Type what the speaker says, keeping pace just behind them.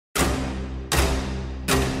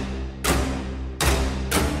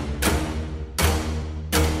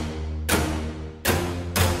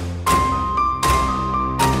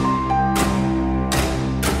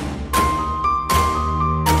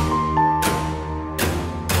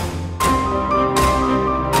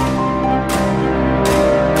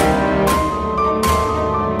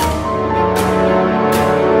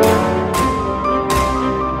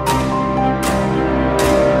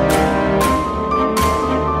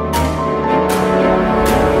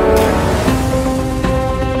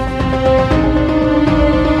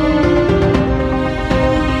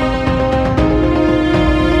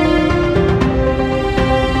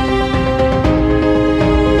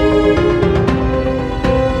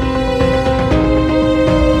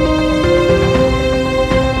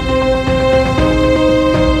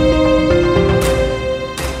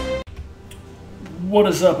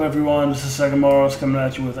is up, everyone? This is Segomaros coming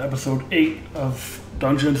at you with episode 8 of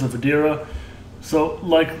Dungeons of Edera. So,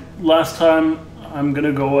 like last time, I'm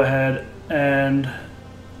gonna go ahead and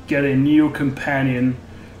get a new companion.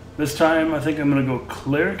 This time, I think I'm gonna go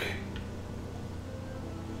cleric.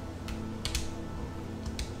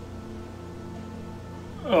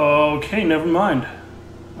 Okay, never mind.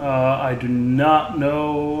 I do not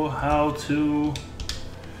know how to...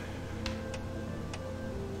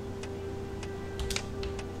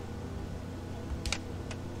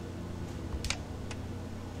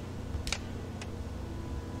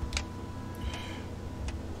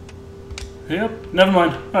 Yep, never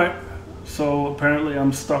mind. Alright, so apparently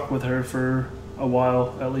I'm stuck with her for a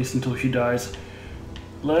while, at least until she dies.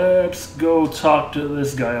 Let's go talk to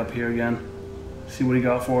this guy up here again. See what he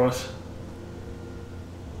got for us.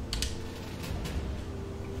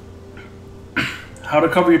 How to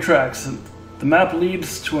cover your tracks. The map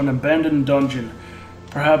leads to an abandoned dungeon.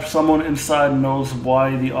 Perhaps someone inside knows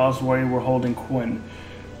why the Oswary were holding Quinn.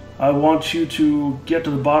 I want you to get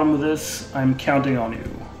to the bottom of this. I'm counting on you.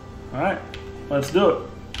 Alright, let's do it.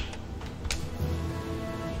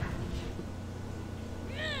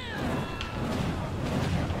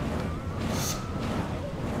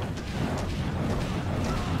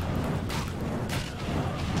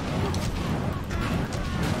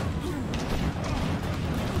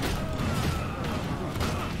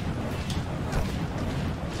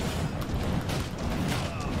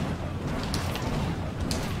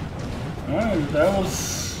 Alright,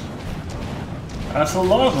 that's a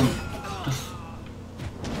lot of them.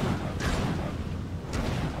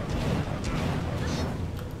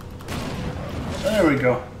 There we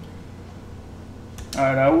go.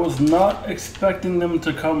 Alright, I was not expecting them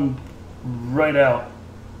to come right out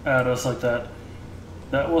at us like that.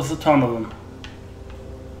 That was a ton of them.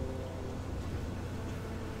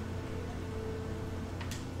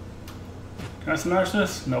 Can I smash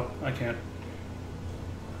this? Nope, I can't.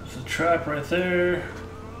 There's a trap right there.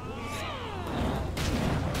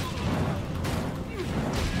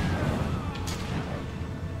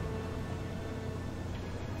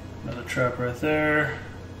 Another trap right there.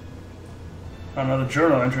 Another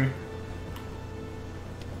journal entry.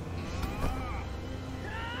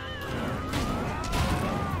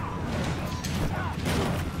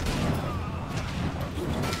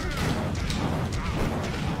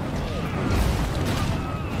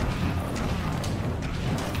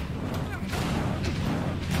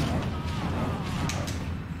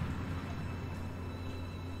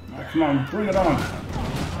 Come on, bring it on.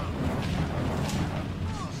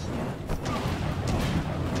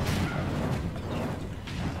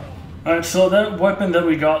 Alright, so that weapon that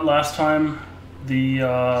we got last time, the,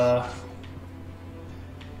 I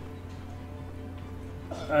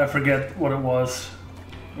forget what it was.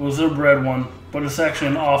 It was a red one, but it's actually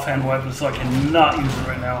an offhand weapon, so I cannot use it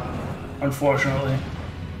right now, unfortunately.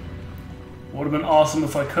 Would have been awesome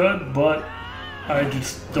if I could, but I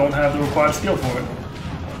just don't have the required skill for it.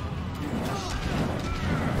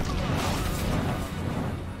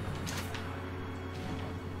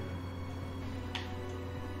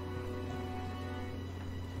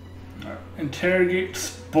 Interrogate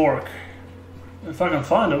Spork. If I can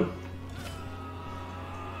find him.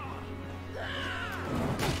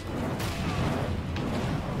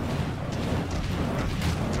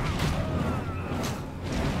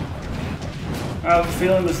 I have a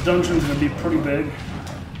feeling this dungeon is going to be pretty big.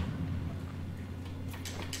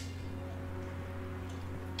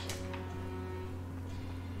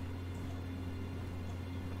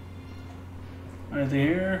 Anything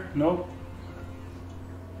here? Nope.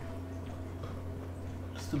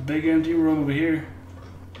 The big empty room over here.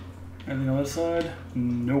 Anything on this side?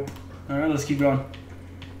 Nope. Alright, let's keep going.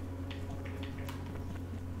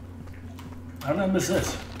 How did I miss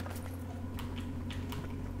this?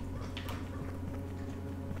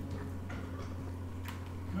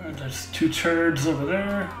 Alright, there's two turds over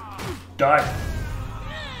there. Die.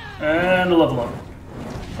 And a level up.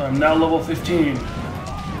 So I'm now level 15.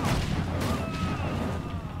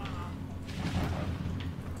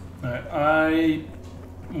 Alright, I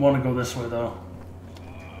want to go this way though.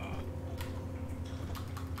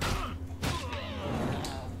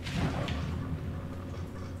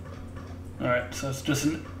 Alright, so it's just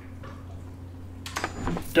a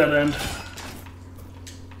dead end.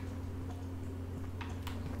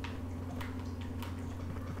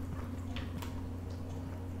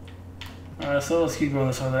 Alright, so let's keep going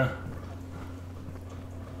this way then.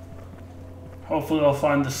 Hopefully I'll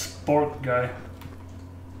find the Spork guy.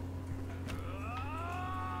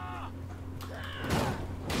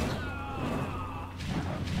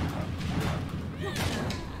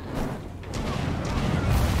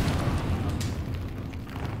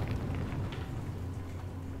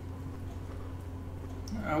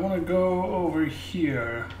 I want to go over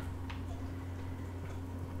here.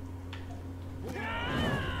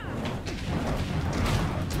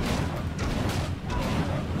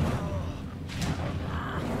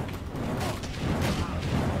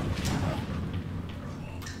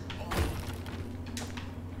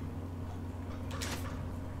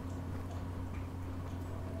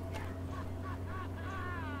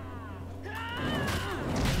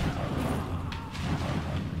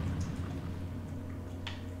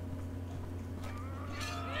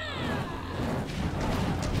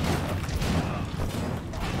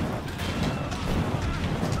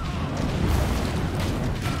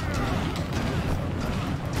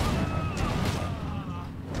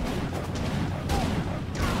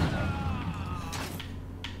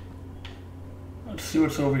 See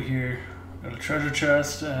what's over here. Got a treasure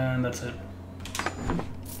chest, and that's it.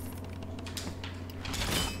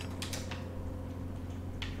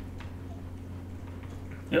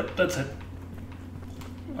 Yep, that's it.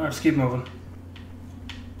 Alright, let's keep moving.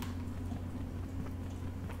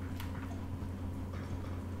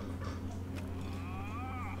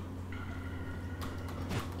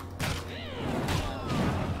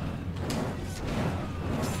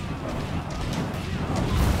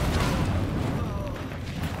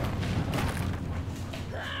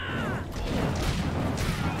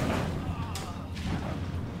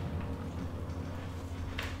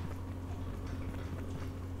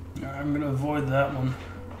 I'm gonna avoid that one.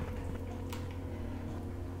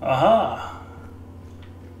 Aha!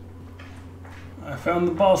 I found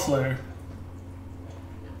the boss lair.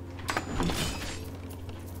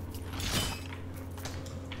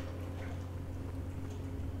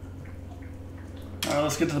 Alright,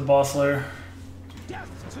 let's get to the boss lair. Death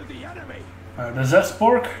to the enemy. Alright, does that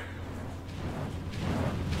spork?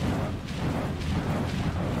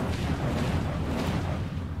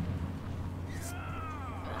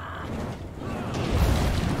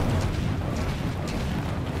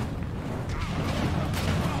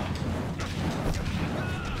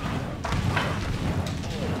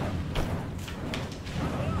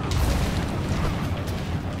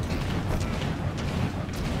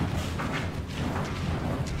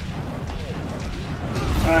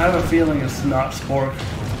 I have a feeling it's not spork.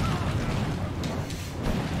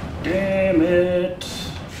 Damn it.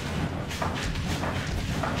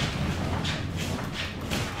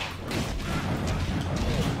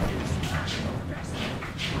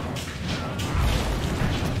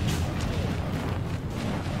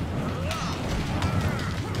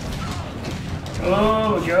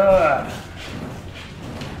 Oh my god.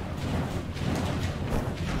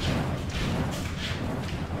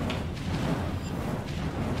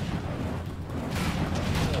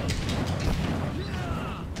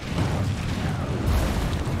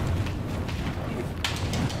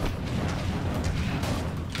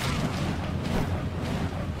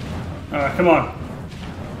 Alright, come on.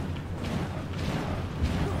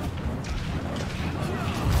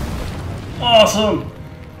 Awesome!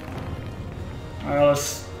 Alright,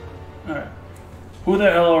 let's... Alright. Who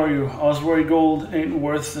the hell are you? Oswary gold ain't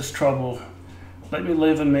worth this trouble. Let me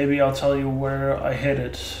live and maybe I'll tell you where I hid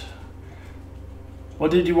it.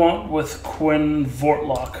 What did you want with Quinn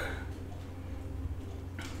Vortlock?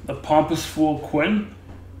 The pompous fool Quinn?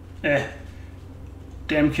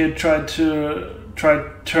 Damn kid tried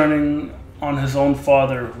turning on his own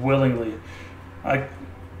father willingly.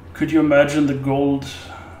 Could you imagine the gold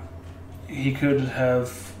he could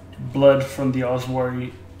have bled from these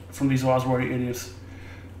Oswary idiots?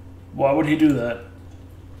 Why would he do that?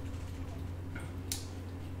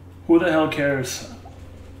 Who the hell cares?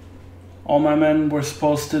 All my men were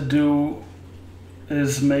supposed to do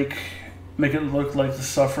is make it look like the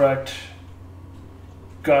suffract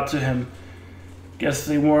got to him. Guess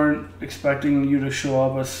they weren't expecting you to show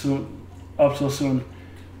up so soon.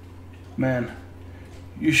 Man,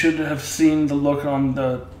 you should have seen the look on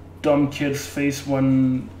the dumb kid's face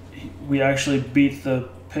when we actually beat the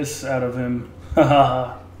piss out of him.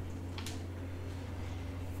 Haha.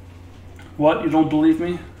 What, you don't believe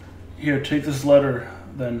me? Here, take this letter,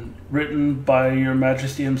 then, written by your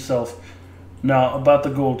majesty himself. Now, about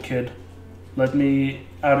the gold, kid. Let me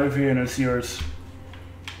out of here and it's yours.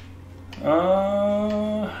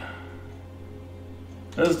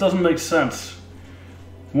 This doesn't make sense.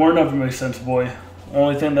 War never makes sense, boy.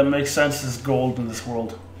 Only thing that makes sense is gold in this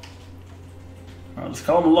world. Let's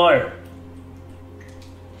call him a liar.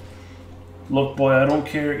 Look, boy, I don't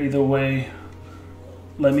care either way.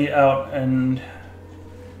 Let me out and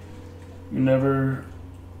you never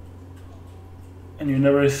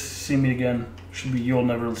see me again. Should be you'll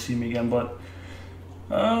never see me again, but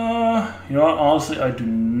you know what, honestly I do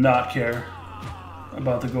not care.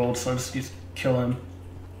 about the gold, so I just kill him.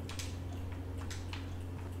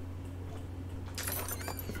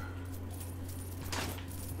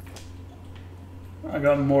 I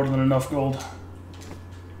got more than enough gold.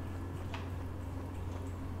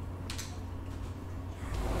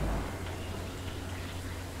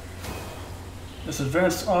 This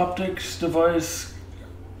advanced optics device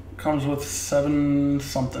comes with 7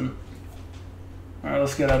 something. Alright,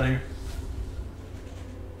 let's get out of here.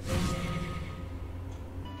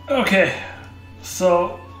 Okay,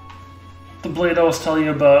 so the blade I was telling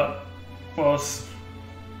you about, well,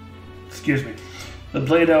 excuse me. The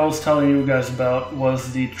blade I was telling you guys about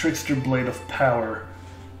was the Trickster Blade of Power.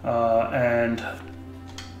 And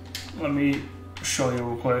let me show you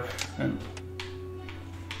real quick.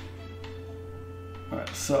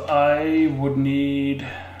 Alright, so I would need,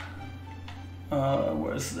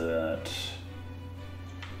 where's that?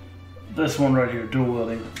 This one right here, dual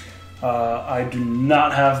wielding. I do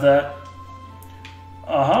not have that.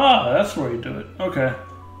 Aha, that's where you do it. Okay.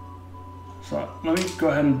 So let me go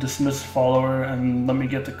ahead and dismiss follower and let me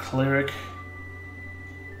get the cleric.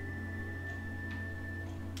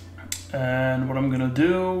 And what I'm gonna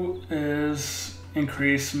do is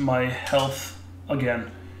increase my health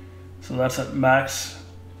again. So that's at max.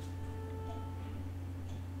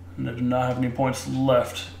 And I do not have any points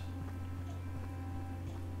left.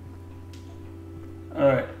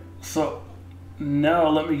 Alright, so now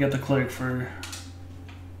let me get the cleric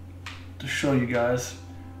to show you guys.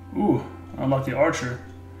 Ooh, unlock the archer.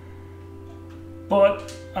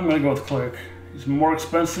 But I'm gonna go with cleric. He's more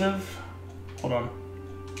expensive. Hold on.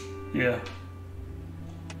 Yeah.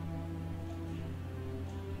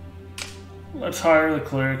 Let's hire the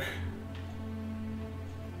cleric.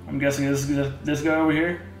 I'm guessing this guy over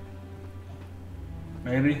here?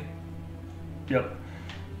 Maybe? Yep.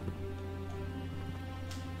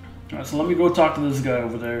 Alright, so let me go talk to this guy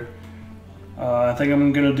over there. I think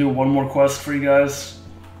I'm gonna do one more quest for you guys.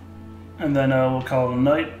 And then we'll call it a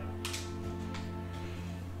night.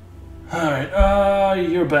 Alright,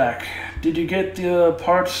 you're back. Did you get the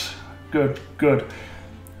parts? Good, good.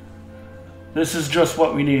 This is just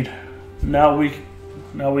what we need. Now we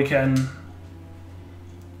can...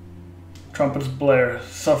 Trumpets blare.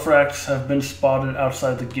 Suffrax have been spotted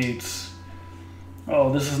outside the gates.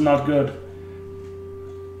 Oh, this is not good.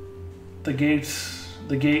 The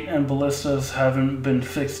gate and ballistas haven't been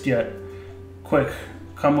fixed yet. Quick,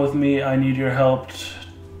 come with me. I need your help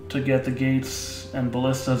to get the gates and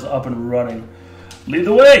ballistas up and running. Lead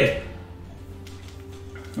the way!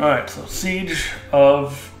 Alright, so Siege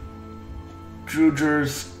of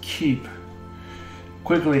Druger's Keep.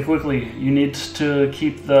 Quickly, you need to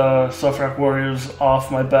keep the Suffrac warriors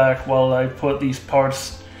off my back while I put these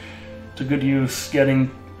parts to good use,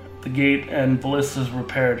 getting the gate and ballistas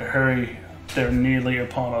repaired. Hurry, they're nearly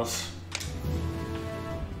upon us.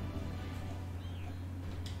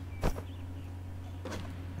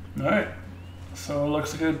 Alright, so it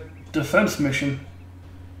looks like a defense mission.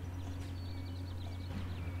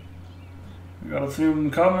 We got a few of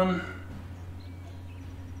them coming.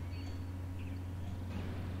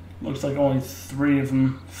 Looks like only 3 of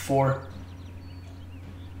them. 4.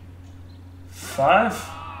 5?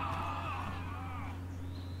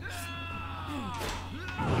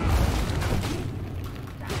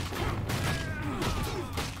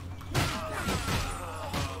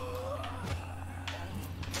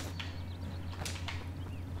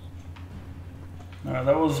 Alright,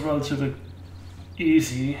 that was relatively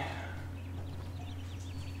easy.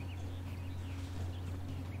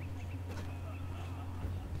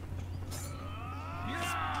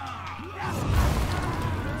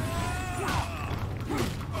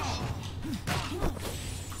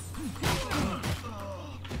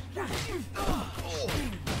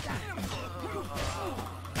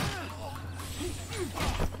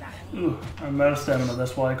 Ooh, I'm out of stamina,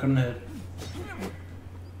 that's why I couldn't hit.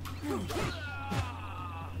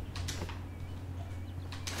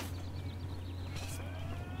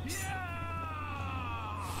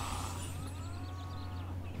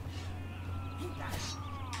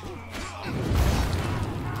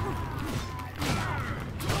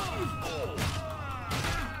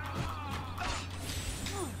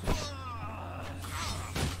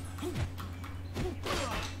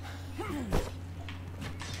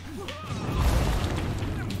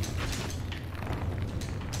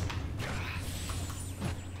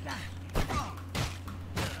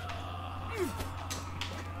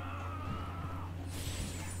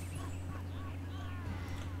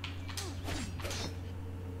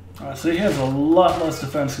 So he has a lot less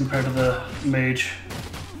defense compared to the mage.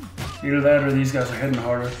 Either that or these guys are hitting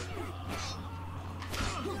harder.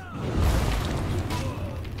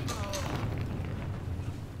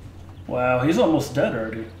 Wow, he's almost dead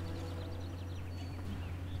already.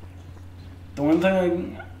 The one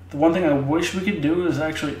thing I wish we could do is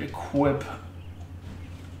actually equip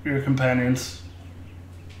your companions.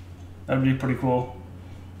 That'd be pretty cool.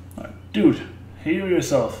 Right, dude, heal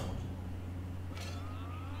yourself.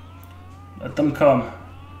 Let them come.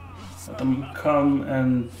 Let them come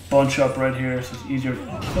and bunch up right here so it's easier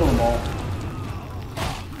to kill them all.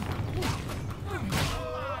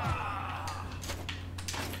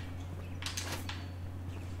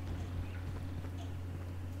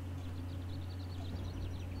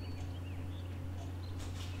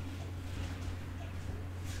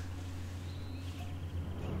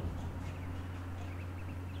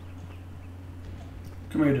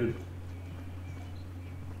 Come here, dude.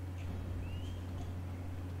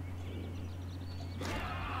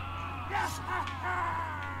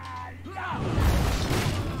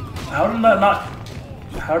 How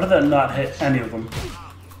did that not hit any of them?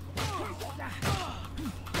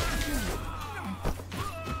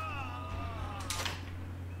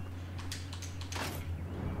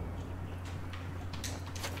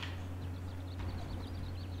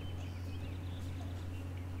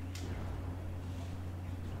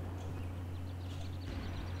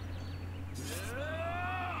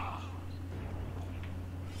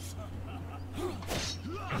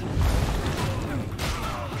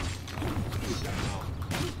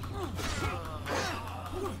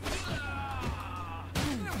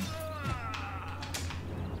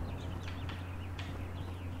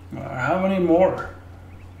 How many more?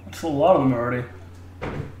 That's a lot of them already.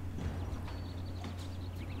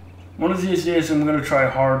 One of these days I'm gonna try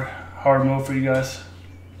hard mode for you guys.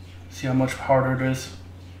 See how much harder it is.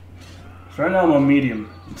 So right now I'm on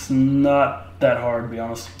medium. It's not that hard, to be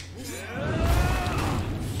honest.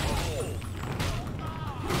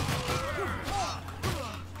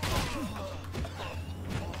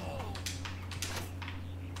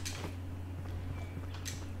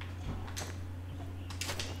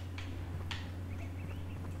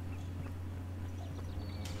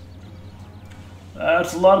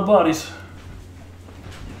 That's a lot of bodies.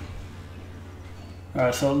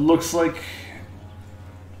 Alright, so it looks like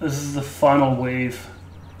this is the final wave.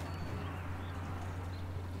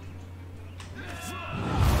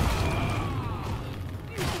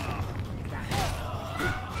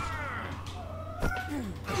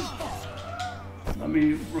 Let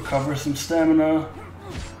me recover some stamina.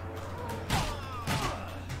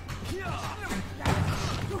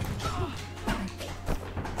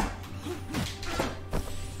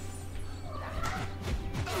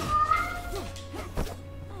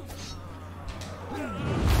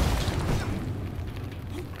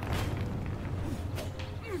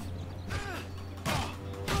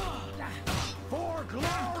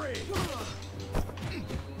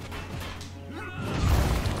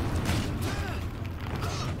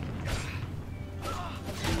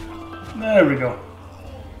 There we go.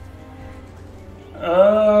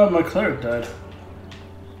 My cleric died.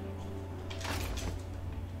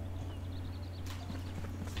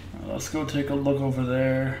 Let's go take a look over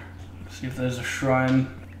there. See if there's a shrine.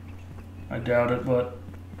 I doubt it, but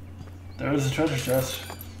there is a treasure chest.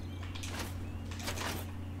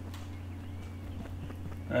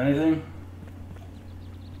 Anything?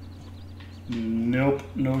 Nope,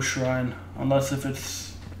 no shrine. Unless if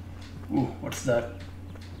it's... Ooh, what's that?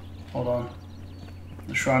 Hold on.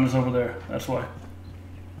 The shrine is over there, that's why.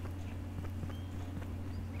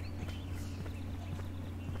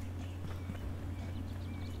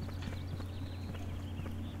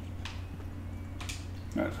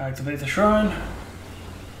 Alright, activate the shrine.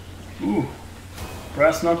 Ooh,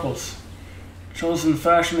 brass knuckles. Chosen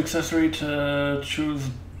fashion accessory to choose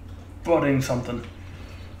budding something.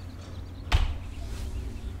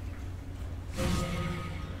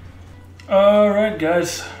 Alright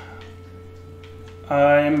guys,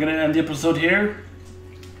 I am going to end the episode here.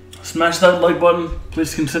 Smash that like button,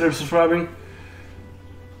 please consider subscribing.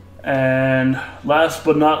 And last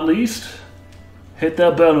but not least, hit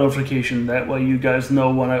that bell notification, that way you guys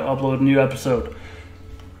know when I upload a new episode.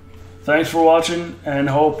 Thanks for watching, and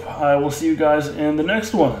hope I will see you guys in the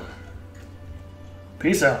next one.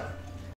 Peace out.